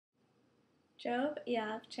Job,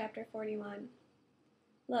 Iyov, chapter 41.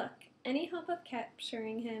 Look, any hope of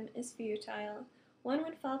capturing him is futile. One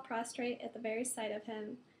would fall prostrate at the very sight of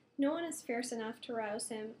him. No one is fierce enough to rouse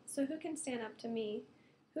him, so who can stand up to me?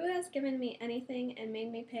 Who has given me anything and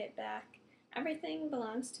made me pay it back? Everything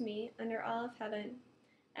belongs to me under all of heaven.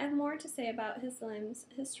 I have more to say about his limbs,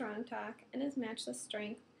 his strong talk, and his matchless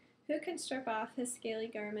strength. Who can strip off his scaly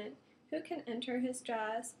garment? Who can enter his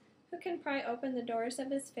jaws? Who can pry open the doors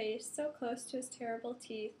of his face so close to his terrible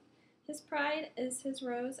teeth? His pride is his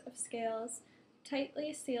rows of scales,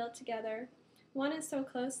 tightly sealed together. One is so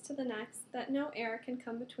close to the next that no air can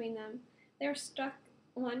come between them. They are stuck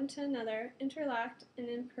one to another, interlocked and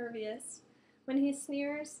impervious. When he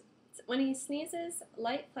sneezes,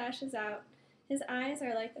 light flashes out. His eyes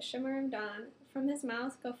are like the shimmer of dawn. From his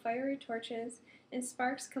mouth go fiery torches, and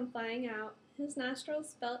sparks come flying out. His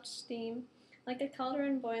nostrils belch steam, like a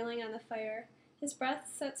cauldron boiling on the fire. His breath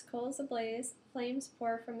sets coals ablaze, flames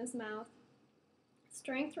pour from his mouth.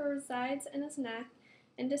 Strength resides in his neck,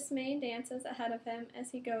 and dismay dances ahead of him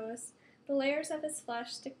as he goes. The layers of his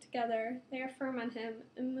flesh stick together, they are firm on him,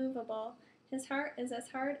 immovable. His heart is as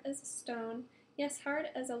hard as a stone, yes, hard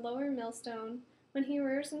as a lower millstone. When he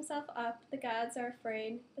rears himself up, the gods are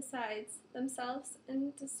afraid, besides themselves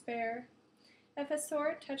in despair. If a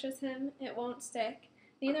sword touches him, it won't stick,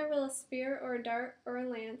 neither will a spear or a dart or a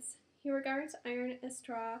lance. He regards iron as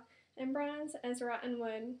straw, and bronze as rotten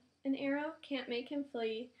wood. An arrow can't make him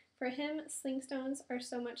flee. For him, slingstones are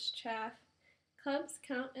so much chaff. Clubs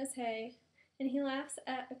count as hay, and he laughs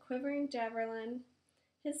at a quivering javelin.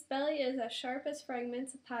 His belly is as sharp as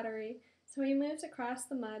fragments of pottery, so he moves across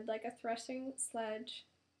the mud like a threshing sledge.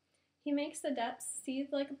 He makes the depths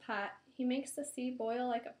seethe like a pot. He makes the sea boil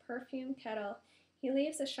like a perfumed kettle. He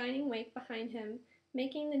leaves a shining wake behind him,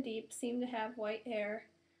 making the deep seem to have white hair.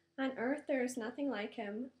 On earth there is nothing like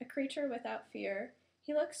him, a creature without fear.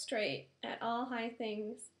 He looks straight at all high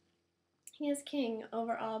things. He is king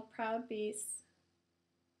over all proud beasts.